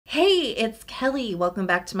Hey, it's Kelly. Welcome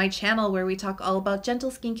back to my channel where we talk all about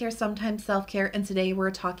gentle skincare, sometimes self-care, and today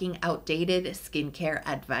we're talking outdated skincare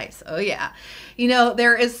advice. Oh yeah.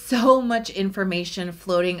 There is so much information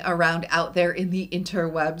floating around out there in the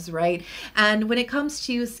interwebs, right? And when it comes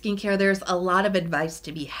to skincare, there's a lot of advice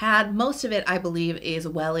to be had. Most of it, I believe, is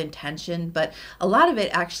well-intentioned, but a lot of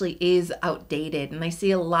it actually is outdated. And I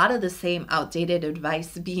see a lot of the same outdated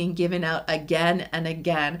advice being given out again and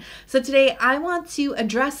again. So today I want to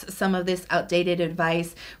address some of this outdated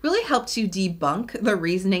advice, really help to debunk the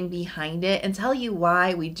reasoning behind it, and tell you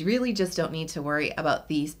why we really just don't need to worry about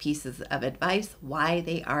these pieces of advice, why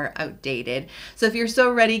they are outdated. So if you're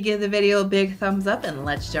so ready, give the video a big thumbs up and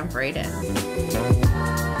let's jump right in.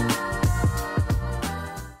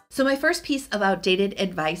 So my first piece of outdated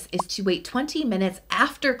advice is to wait 20 minutes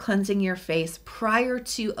after cleansing your face prior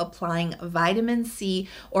to applying vitamin C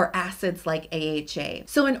or acids like AHA.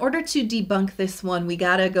 So in order to debunk this one, we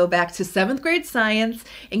gotta go back to 7th grade science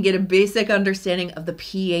and get a basic understanding of the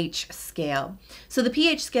pH scale. So the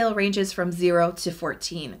pH scale ranges from 0 to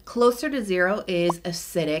 14. Closer to 0 is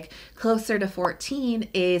acidic, closer to 14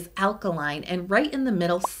 is alkaline, and right in the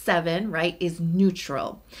middle, 7, right, is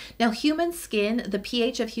neutral. Now human skin, the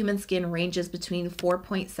pH of human skin ranges between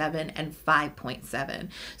 4.7 and 5.7.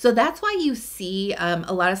 So that's why you see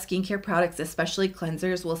a lot of skincare products, especially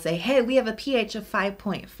cleansers, will say, hey, we have a pH of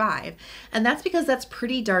 5.5. And that's because that's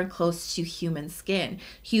pretty darn close to human skin.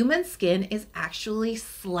 Human skin is actually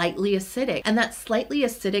slightly acidic, and that slightly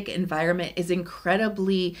acidic environment is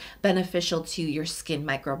incredibly beneficial to your skin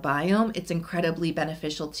microbiome. It's incredibly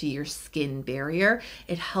beneficial to your skin barrier.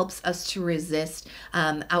 It helps us to resist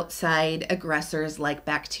outside aggressors like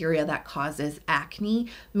bacteria that causes acne.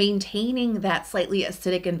 Maintaining that slightly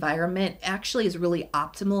acidic environment actually is really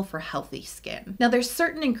optimal for healthy skin. Now there's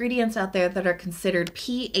certain ingredients out there that are considered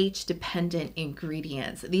pH dependent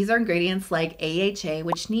ingredients. These are ingredients like AHA,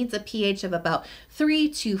 which needs a pH of about 3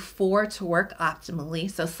 to 4 to work optimally,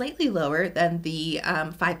 so slightly lower than the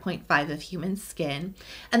 5.5 of human skin.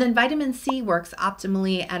 And then vitamin C works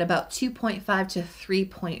optimally at about 2.5 to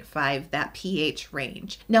 3.5, that pH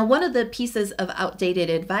range. Now one of the pieces of outdated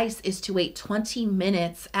advice is to wait 20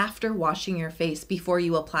 minutes after washing your face before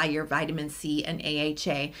you apply your vitamin C and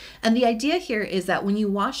AHA. And the idea here is that when you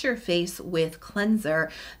wash your face with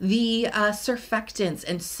cleanser, the surfactants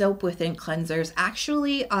and soap within cleansers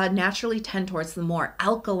actually naturally tend towards the more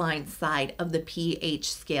alkaline side of the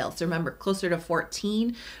pH scale. So remember, closer to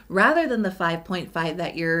 14 rather than the 5.5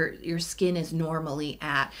 that your skin is normally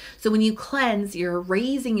at. So when you cleanse, you're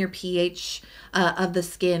raising your pH of the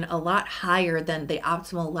skin a lot higher than the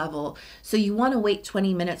optimal level. So you want to wait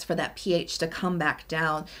 20 minutes for that pH to come back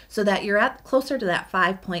down so that you're at closer to that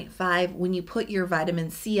 5.5. When you put your vitamin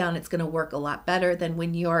C on, it's going to work a lot better than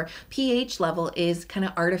when your pH level is kind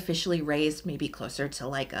of artificially raised, maybe closer to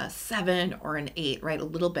like a 7 or an 8, right? A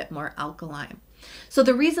little bit more alkaline. So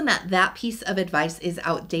the reason that that piece of advice is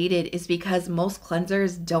outdated is because most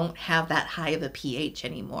cleansers don't have that high of a pH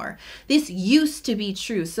anymore. This used to be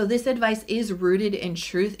true. So this advice is rooted in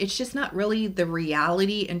truth. It's just not really the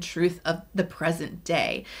reality and truth of the present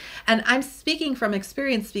day. And I'm speaking from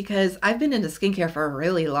experience because I've been into skincare for a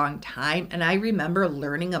really long time. And I remember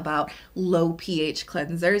learning about low pH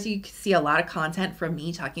cleansers. You can see a lot of content from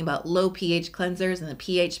me talking about low pH cleansers and the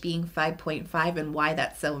pH being 5.5 and why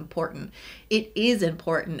that's so important. It is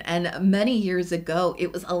important, and many years ago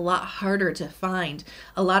it was a lot harder to find.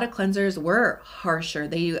 A lot of cleansers were harsher.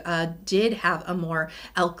 They did have a more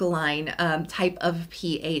alkaline type of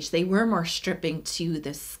pH. They were more stripping to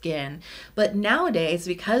the skin. But nowadays,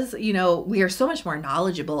 because we are so much more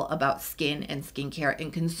knowledgeable about skin and skincare,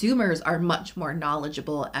 and consumers are much more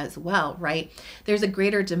knowledgeable as well, right? There's a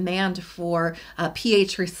greater demand for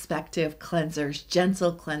pH respective cleansers,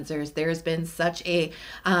 gentle cleansers. There's been such a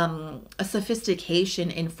sophistication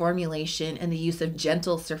in formulation and the use of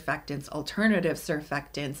gentle surfactants, alternative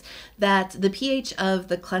surfactants, that the pH of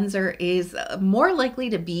the cleanser is more likely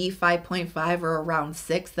to be 5.5 or around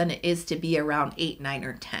 6 than it is to be around 8, 9,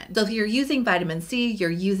 or 10. So if you're using vitamin C,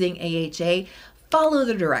 you're using AHA, follow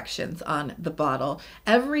the directions on the bottle.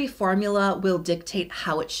 Every formula will dictate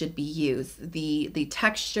how it should be used. The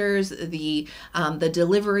textures, the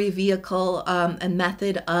delivery vehicle and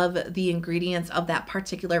method of the ingredients of that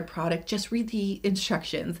particular product. Just read the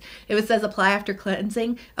instructions. If it says apply after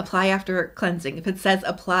cleansing, apply after cleansing. If it says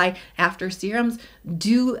apply after serums,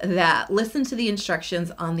 do that. Listen to the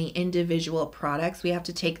instructions on the individual products. We have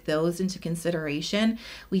to take those into consideration.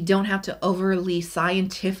 We don't have to overly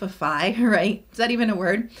scientify, right? that even a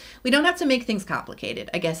word? We don't have to make things complicated,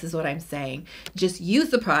 I guess is what I'm saying. Just use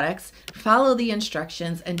the products, follow the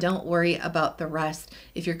instructions, and don't worry about the rest.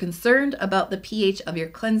 If you're concerned about the pH of your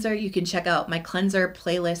cleanser, you can check out my cleanser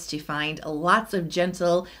playlist to find lots of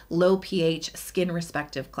gentle, low pH, skin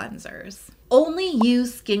respective cleansers. Only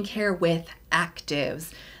use skincare with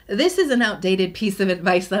actives. This is an outdated piece of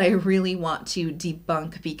advice that I really want to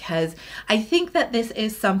debunk because I think that this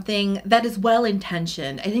is something that is well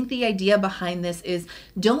intentioned. I think the idea behind this is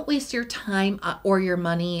don't waste your time or your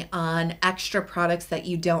money on extra products that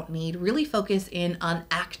you don't need. Really focus in on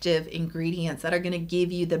active ingredients that are going to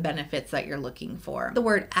give you the benefits that you're looking for. The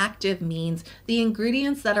word active means the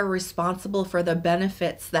ingredients that are responsible for the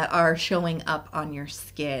benefits that are showing up on your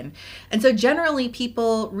skin. And so generally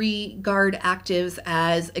people regard actives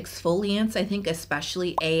as exfoliants. I think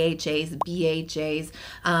especially AHAs, BHAs.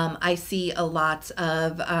 I see a lot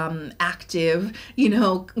of active,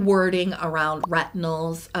 wording around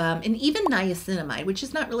retinols and even niacinamide, which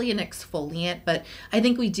is not really an exfoliant, but I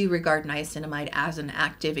think we do regard niacinamide as an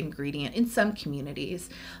active ingredient in some communities.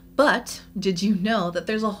 But did you know that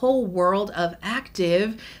there's a whole world of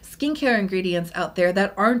active skincare ingredients out there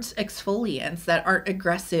that aren't exfoliants, that aren't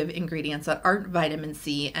aggressive ingredients, that aren't vitamin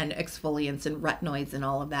C and exfoliants and retinoids and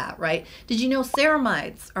all of that, right? Did you know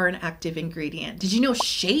ceramides are an active ingredient? Did you know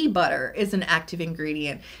shea butter is an active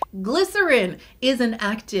ingredient? Glycerin is an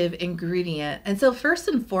active ingredient. And so first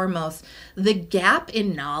and foremost, the gap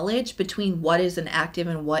in knowledge between what is an active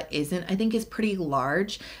and what isn't, I think is pretty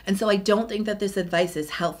large. And so I don't think that this advice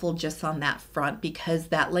is helpful just on that front because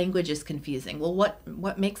that language is confusing. Well,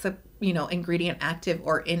 what makes a ingredient active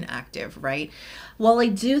or inactive, right? While I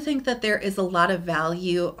do think that there is a lot of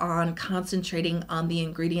value on concentrating on the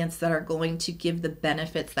ingredients that are going to give the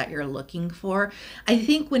benefits that you're looking for, I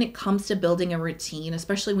think when it comes to building a routine,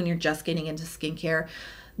 especially when you're just getting into skincare,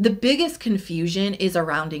 the biggest confusion is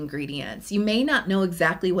around ingredients. You may not know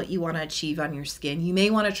exactly what you want to achieve on your skin. You may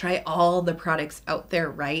want to try all the products out there,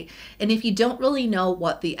 right? And if you don't really know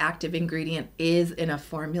what the active ingredient is in a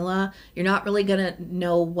formula, you're not really going to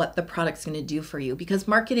know what the product's going to do for you because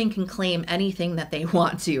marketing can claim anything that they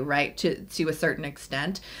want to, right? To a certain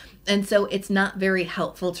extent. And so it's not very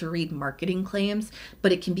helpful to read marketing claims,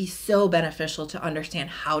 but it can be so beneficial to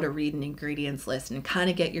understand how to read an ingredients list and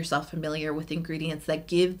kind of get yourself familiar with ingredients that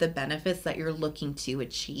give the benefits that you're looking to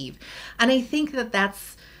achieve. And I think that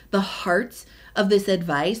that's the heart of this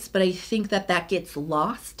advice, but I think that that gets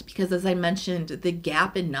lost because, as I mentioned, the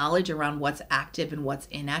gap in knowledge around what's active and what's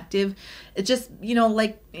inactive, it just,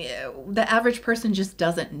 the average person just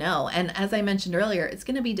doesn't know. And as I mentioned earlier, it's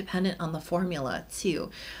going to be dependent on the formula too.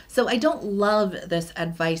 So I don't love this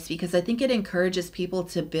advice because I think it encourages people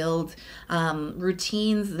to build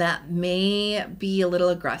routines that may be a little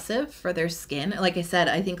aggressive for their skin. Like I said,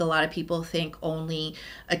 I think a lot of people think only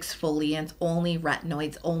exfoliants, only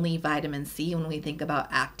retinoids, only vitamin C when we think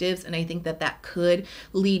about actives. And I think that that could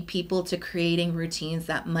lead people to creating routines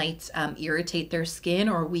that might irritate their skin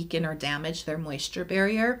or weaken or damage their moisture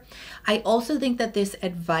barrier. I also think that this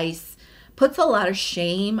advice puts a lot of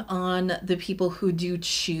shame on the people who do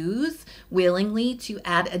choose willingly to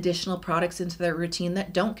add additional products into their routine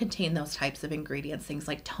that don't contain those types of ingredients, things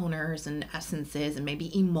like toners and essences and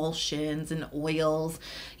maybe emulsions and oils,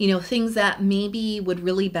 things that maybe would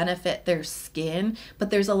really benefit their skin, but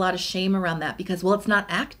there's a lot of shame around that because, well, it's not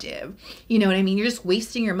active. You know what I mean? You're just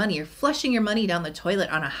wasting your money. You're flushing your money down the toilet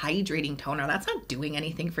on a hydrating toner. That's not doing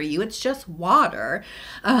anything for you. It's just water.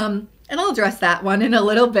 And I'll address that one in a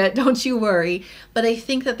little bit, don't you worry. But I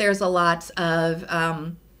think that there's a lot of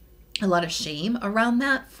shame around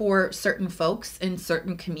that for certain folks in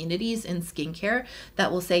certain communities in skincare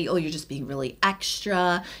that will say, oh, you're just being really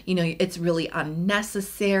extra, it's really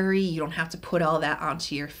unnecessary, you don't have to put all that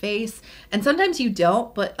onto your face. And sometimes you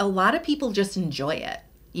don't, but a lot of people just enjoy it.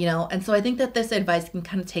 And so I think that this advice can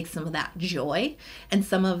kind of take some of that joy and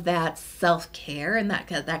some of that self-care and that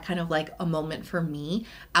kind of like a moment for me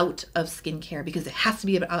out of skincare because it has to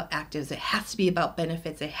be about actives. It has to be about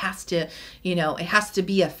benefits. It has to, it has to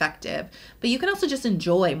be effective. But you can also just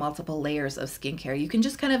enjoy multiple layers of skincare. You can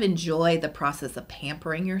just kind of enjoy the process of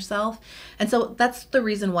pampering yourself. And so that's the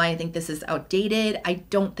reason why I think this is outdated. I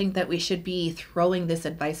don't think that we should be throwing this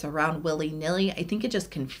advice around willy-nilly. I think it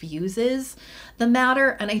just confuses the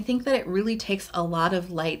matter. And I think that it really takes a lot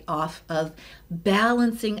of light off of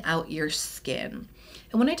balancing out your skin.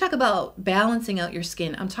 And when I talk about balancing out your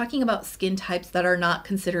skin, I'm talking about skin types that are not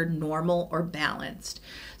considered normal or balanced.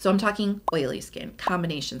 So I'm talking oily skin,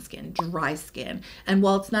 combination skin, dry skin. And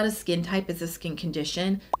while it's not a skin type, it's a skin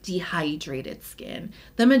condition, dehydrated skin.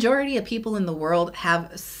 The majority of people in the world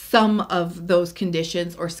have some of those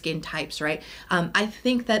conditions or skin types, right? I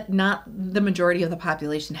think that not the majority of the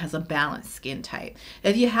population has a balanced skin type.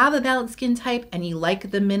 If you have a balanced skin type and you like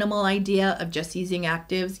the minimal idea of just using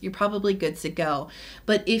actives, you're probably good to go.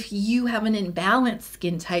 But if you have an imbalanced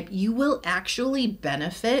skin type, you will actually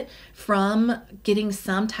benefit from getting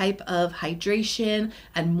some type of hydration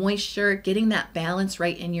and moisture, getting that balance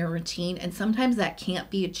right in your routine. And sometimes that can't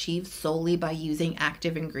be achieved solely by using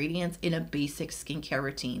active ingredients in a basic skincare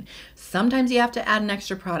routine. Sometimes you have to add an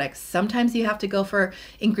extra product. Sometimes you have to go for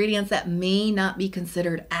ingredients that may not be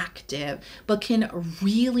considered active, but can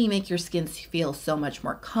really make your skin feel so much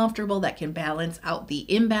more comfortable, that can balance out the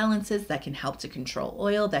imbalances, that can help to control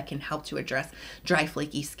oil, that can help to address dry,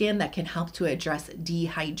 flaky skin, that can help to address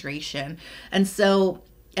dehydration. And so,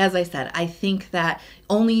 as I said, I think that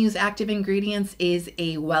only use active ingredients is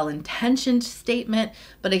a well-intentioned statement,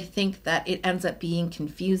 but I think that it ends up being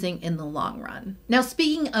confusing in the long run. Now,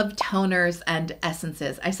 speaking of toners and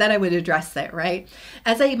essences, I said I would address it, right?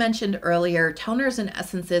 As I mentioned earlier, toners and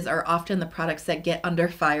essences are often the products that get under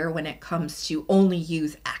fire when it comes to only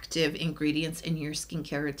use active ingredients in your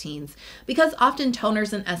skincare routines, because often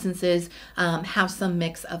toners and essences have some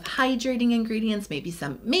mix of hydrating ingredients, maybe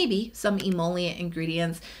some emollient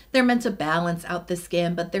ingredients. They're meant to balance out the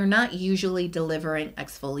skin, but they're not usually delivering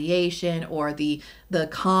exfoliation or the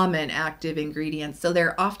common active ingredients. So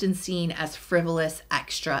they're often seen as frivolous,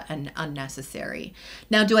 extra, and unnecessary.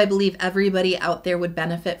 Now, do I believe everybody out there would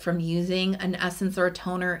benefit from using an essence or a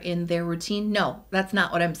toner in their routine? No, that's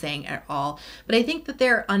not what I'm saying at all. But I think that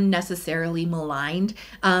they're unnecessarily maligned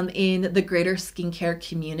in the greater skincare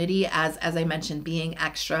community as I mentioned, being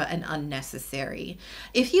extra and unnecessary.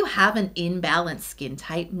 If you have an imbalanced skin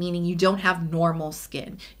type, meaning you don't have normal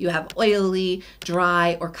skin, you have oily,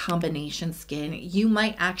 dry, or combination skin, you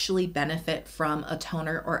might actually benefit from a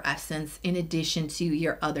toner or essence in addition to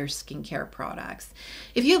your other skincare products.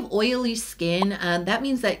 If you have oily skin, that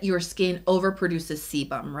means that your skin overproduces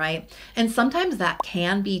sebum, right? And sometimes that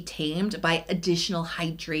can be tamed by additional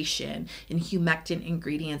hydration and humectant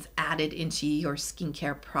ingredients added into your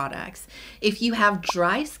skincare products. If you have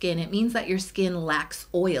dry skin, it means that your skin lacks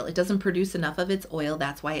oil. It doesn't produce enough of its oil.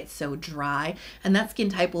 That's why it's so dry. And that skin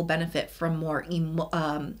type will benefit from more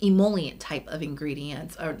emollient type of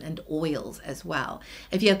ingredients and oils as well.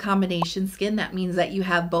 If you have combination skin, that means that you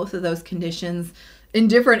have both of those conditions in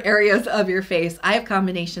different areas of your face. I have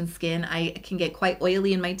combination skin. I can get quite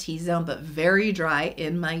oily in my T-zone, but very dry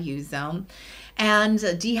in my U-zone. And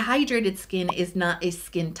dehydrated skin is not a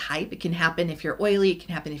skin type. It can happen if you're oily, it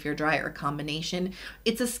can happen if you're dry, or a combination.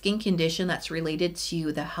 It's a skin condition that's related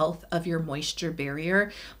to the health of your moisture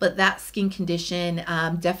barrier, but that skin condition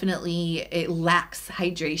definitely, it lacks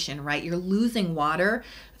hydration, right? You're losing water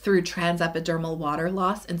through transepidermal water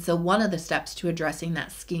loss. And so one of the steps to addressing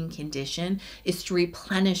that skin condition is to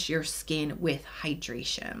replenish your skin with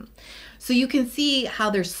hydration. So you can see how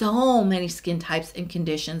there's so many skin types and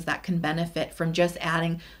conditions that can benefit from just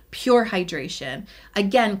adding pure hydration.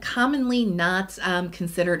 Again, commonly not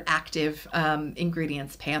considered active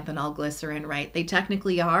ingredients, panthenol, glycerin, right? They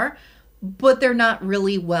technically are, but they're not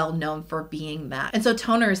really well known for being that. And so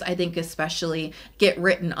toners, I think especially, get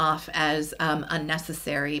written off as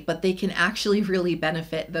unnecessary, but they can actually really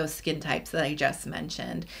benefit those skin types that I just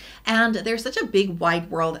mentioned. And there's such a big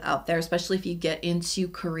wide world out there, especially if you get into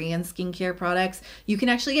Korean skincare products. You can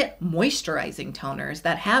actually get moisturizing toners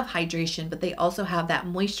that have hydration, but they also have that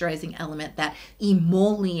moisturizing element, that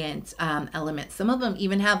emollient element. Some of them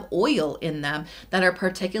even have oil in them that are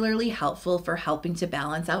particularly helpful for helping to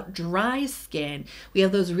balance out dry skin. We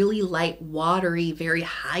have those really light, watery, very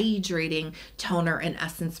hydrating toner and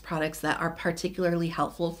essence products that are particularly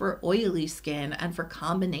helpful for oily skin and for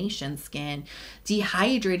combination skin.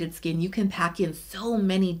 Dehydrated skin, you can pack in so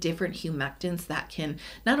many different humectants that can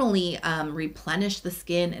not only replenish the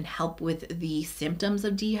skin and help with the symptoms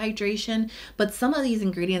of dehydration, but some of these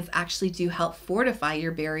ingredients actually do help fortify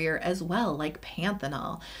your barrier as well, like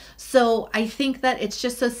panthenol. So I think that it's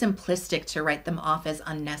just so simplistic to write them off as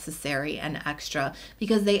unnecessary and extra,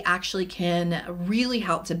 because they actually can really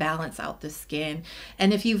help to balance out the skin.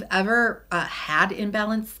 And if you've ever had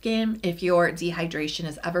imbalanced skin, if your dehydration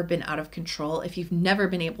has ever been out of control, if you've never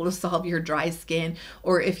been able to solve your dry skin,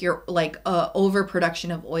 or if your overproduction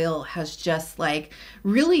of oil has just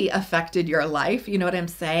really affected your life, you know what I'm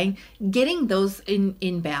saying? Getting those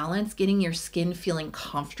in balance, getting your skin feeling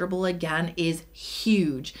comfortable again is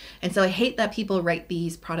huge. And so I hate that people write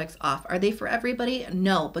these products off. Are they for everybody?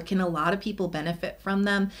 No, but can a lot of people benefit from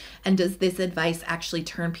them. And does this advice actually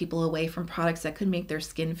turn people away from products that could make their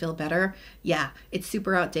skin feel better? Yeah, it's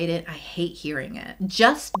super outdated. I hate hearing it.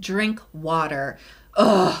 Just drink water.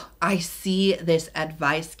 Ugh, I see this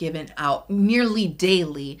advice given out nearly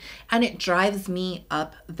daily, and it drives me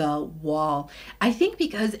up the wall. I think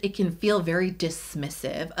because it can feel very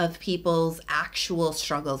dismissive of people's actual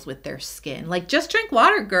struggles with their skin. Like, just drink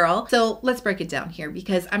water, girl. So let's break it down here,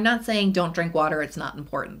 because I'm not saying don't drink water, it's not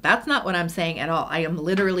important. That's not what I'm saying at all. I am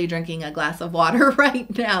literally drinking a glass of water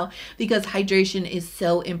right now because hydration is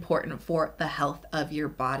so important for the health of your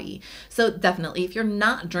body. So definitely, if you're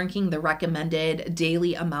not drinking the recommended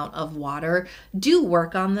daily amount of water, do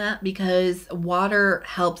work on that, because water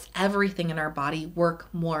helps everything in our body work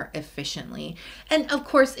more efficiently. And of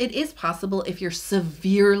course, it is possible if you're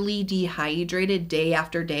severely dehydrated day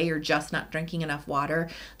after day or just not drinking enough water,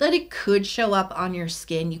 that it could show up on your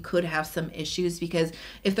skin. You could have some issues, because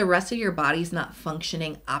if the rest of your body's not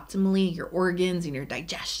functioning optimally, your organs and your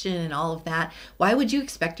digestion and all of that, why would you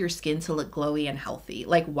expect your skin to look glowy and healthy?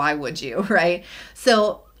 Like, why would you, right?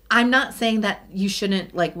 So I'm not saying that you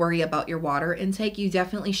shouldn't worry about your water intake. You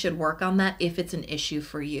definitely should work on that if it's an issue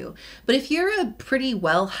for you. But if you're a pretty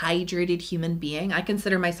well-hydrated human being, I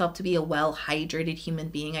consider myself to be a well-hydrated human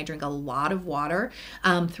being. I drink a lot of water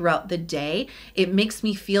throughout the day. It makes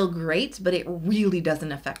me feel great, but it really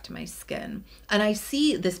doesn't affect my skin. And I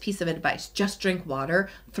see this piece of advice, just drink water,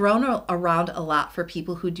 thrown around a lot for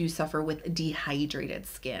people who do suffer with dehydrated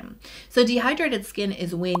skin. So dehydrated skin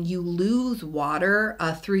is when you lose water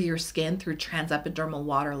through your skin through transepidermal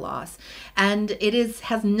water loss. And it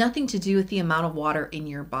has nothing to do with the amount of water in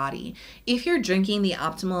your body. If you're drinking the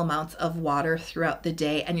optimal amounts of water throughout the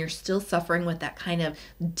day and you're still suffering with that kind of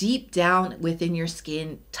deep down within your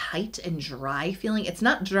skin, tight and dry feeling, it's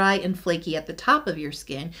not dry and flaky at the top of your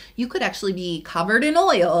skin. You could actually be covered in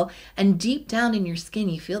oil, and deep down in your skin,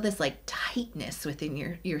 you feel this tightness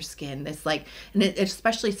within your skin. This and it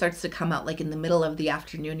especially starts to come out in the middle of the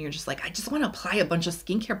afternoon. You're just I just want to apply a bunch of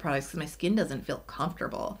skincare products because my skin doesn't feel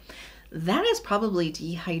comfortable. That is probably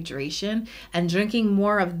dehydration, and drinking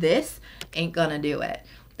more of this ain't gonna do it.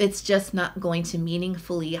 It's just not going to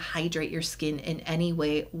meaningfully hydrate your skin in any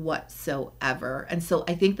way whatsoever. And so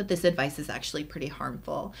I think that this advice is actually pretty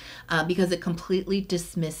harmful because it completely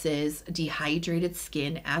dismisses dehydrated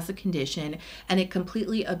skin as a condition, and it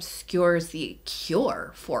completely obscures the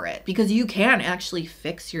cure for it, because you can actually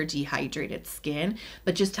fix your dehydrated skin,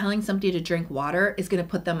 but just telling somebody to drink water is going to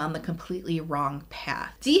put them on the completely wrong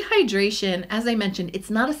path. Dehydration, as I mentioned, it's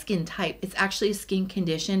not a skin type. It's actually a skin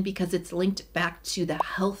condition because it's linked back to the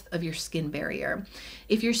health of your skin barrier.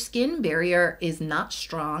 If your skin barrier is not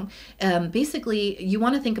strong, basically you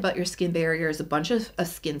want to think about your skin barrier as a bunch of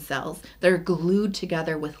skin cells that are glued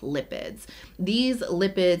together with lipids. These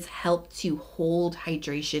lipids help to hold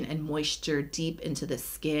hydration and moisture deep into the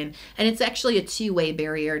skin, and it's actually a two-way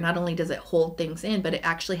barrier. Not only does it hold things in, but it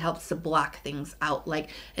actually helps to block things out, like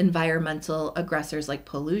environmental aggressors like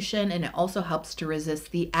pollution, and it also helps to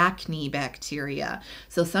resist the acne bacteria.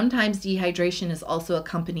 So sometimes dehydration is also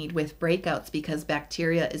accompanied with breakouts because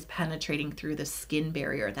bacteria is penetrating through the skin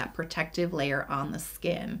barrier, that protective layer on the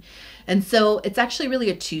skin. And so it's actually really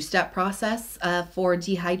a two-step process for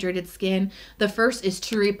dehydrated skin. The first is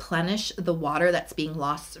to replenish the water that's being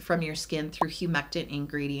lost from your skin through humectant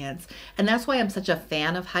ingredients. And that's why I'm such a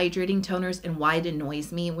fan of hydrating toners, and why it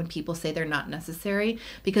annoys me when people say they're not necessary,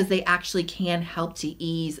 because they actually can help to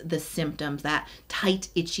ease the symptoms, that tight,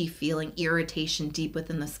 itchy feeling, irritation deep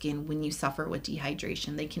within the skin when you suffer with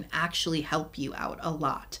dehydration. They can actually help you out a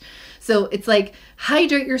lot. So it's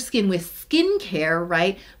hydrate your skin with skincare,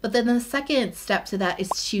 right? But then the second step to that is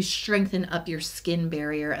to strengthen up your skin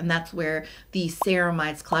barrier. And that's where the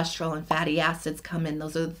ceramides, cholesterol, and fatty acids come in.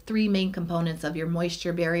 Those are the three main components of your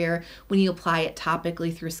moisture barrier. When you apply it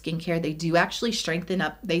topically through skincare, they do actually strengthen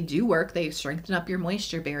up, they do work, they strengthen up your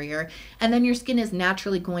moisture barrier. And then your skin is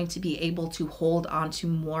naturally going to be able to hold on to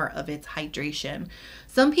more of its hydration.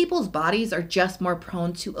 Some people's bodies are just more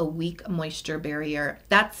prone to a weak moisture barrier.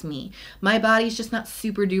 That's me. My body's just not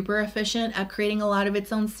super duper efficient at creating a lot of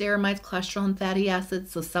its own ceramides, cholesterol, and fatty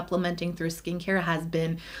acids. So supplementing through skincare has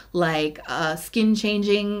been skin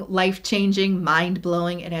changing, life changing, mind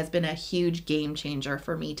blowing. It has been a huge game changer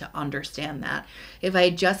for me to understand that. If I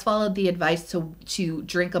had just followed the advice to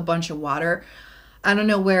drink a bunch of water, I don't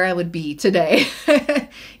know where I would be today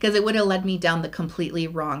because it would have led me down the completely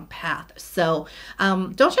wrong path. So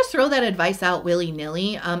don't just throw that advice out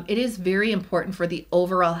willy-nilly. It is very important for the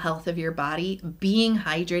overall health of your body. Being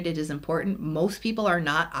hydrated is important. Most people are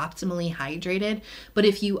not optimally hydrated, but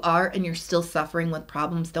if you are and you're still suffering with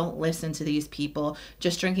problems, don't listen to these people.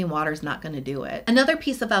 Just drinking water is not going to do it. Another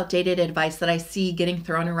piece of outdated advice that I see getting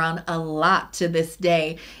thrown around a lot to this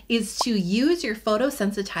day is to use your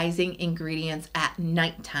photosensitizing ingredients at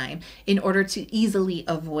nighttime in order to easily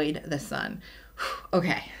avoid the sun.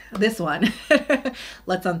 Okay, this one,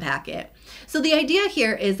 let's unpack it. So the idea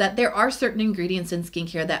here is that there are certain ingredients in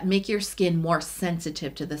skincare that make your skin more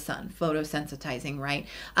sensitive to the sun, photosensitizing, right?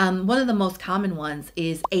 One of the most common ones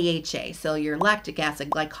is AHA. So your lactic acid,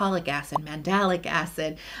 glycolic acid, mandelic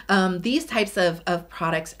acid. These types of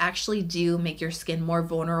products actually do make your skin more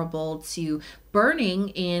vulnerable to burning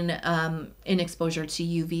in exposure to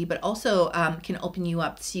UV, but also can open you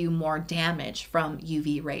up to more damage from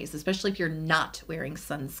UV rays, especially if you're not wearing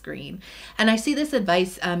sunscreen. And I see this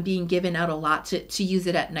advice being given out a lot to use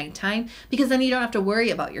it at nighttime, because then you don't have to worry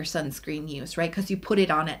about your sunscreen use, right? Because you put it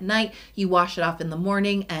on at night, you wash it off in the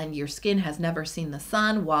morning, and your skin has never seen the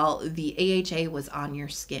sun while the AHA was on your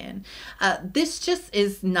skin. This just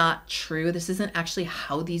is not true. This isn't actually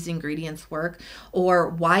how these ingredients work or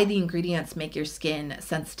why the ingredients make your skin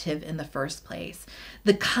sensitive in the first place.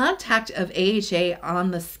 The contact of AHA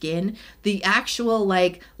on the skin, the actual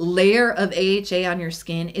layer of AHA on your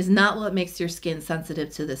skin, is not what makes your skin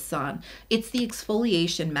sensitive to the sun. It's the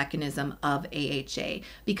exfoliation mechanism of AHA.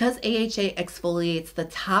 Because AHA exfoliates the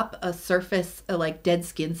top surface dead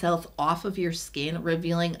skin cells off of your skin,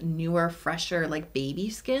 revealing newer, fresher,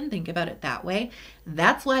 baby skin. Think about it that way.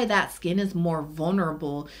 That's why that skin is more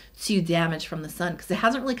vulnerable to damage from the sun, because it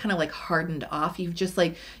hasn't really kind of hardened off.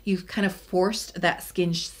 You've kind of forced that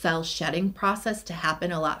skin cell shedding process to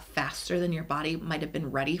happen a lot faster than your body might have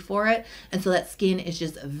been ready for it. And so that skin is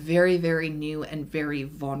just very, very new and very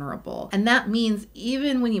vulnerable. And that means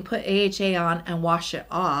even when you put AHA on and wash it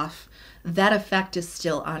off, that effect is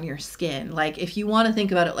still on your skin. If you want to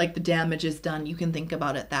think about it the damage is done, you can think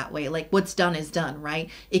about it that way. What's done is done, right?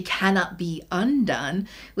 It cannot be undone,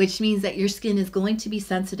 which means that your skin is going to be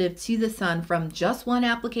sensitive to the sun from just one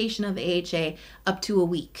application of AHA up to a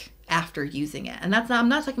week after using it. And I'm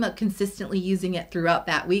not talking about consistently using it throughout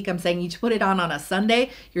that week. I'm saying you put it on a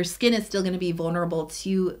Sunday, your skin is still going to be vulnerable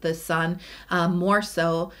to the sun, more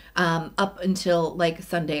so up until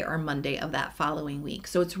Sunday or Monday of that following week.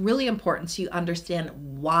 So it's really important to understand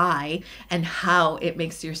why and how it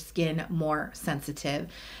makes your skin more sensitive.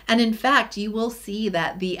 And in fact, you will see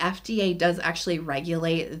that the FDA does actually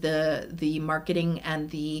regulate the marketing and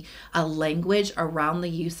the language around the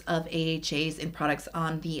use of AHAs in products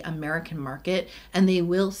on the American market, and they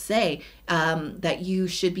will say that you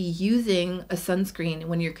should be using a sunscreen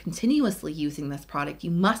when you're continuously using this product.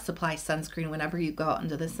 You must apply sunscreen whenever you go out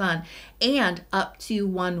into the sun, and up to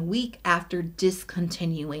 1 week after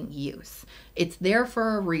discontinuing use. It's there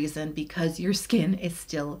for a reason, because your skin is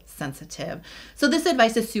still sensitive. So this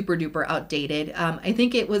advice is super duper outdated. I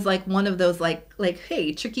think it was one of those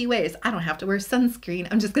hey, tricky ways. I don't have to wear sunscreen.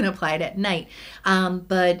 I'm just going to apply it at night.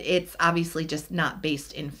 But it's obviously just not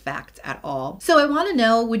based in fact at all. So I want to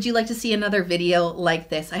know, would you like to see another video like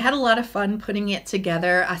this? I had a lot of fun putting it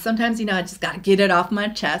together. Sometimes, I just got to get it off my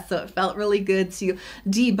chest. So it felt really good to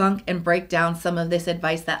debunk and break down some of this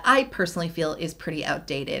advice that I personally feel is pretty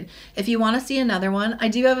outdated. If you want to see another one, I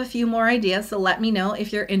do have a few more ideas, so let me know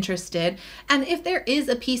if you're interested. And if there is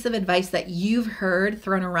a piece of advice that you've heard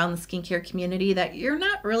thrown around the skincare community that you're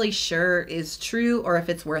not really sure is true or if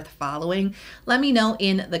it's worth following, let me know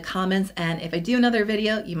in the comments, and if I do another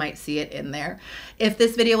video, you might see it in there. If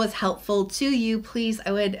this video was helpful to you, please,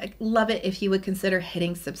 I would love it if you would consider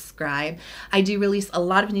hitting subscribe. I do release a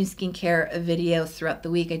lot of new skincare videos throughout the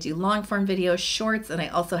week. I do long form videos, shorts, and I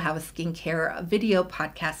also have a skincare video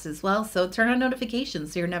podcast as well. So turn on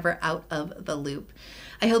notifications so you're never out of the loop.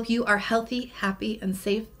 I hope you are healthy, happy, and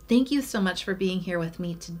safe. Thank you so much for being here with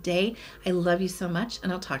me today. I love you so much,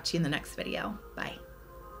 and I'll talk to you in the next video. Bye.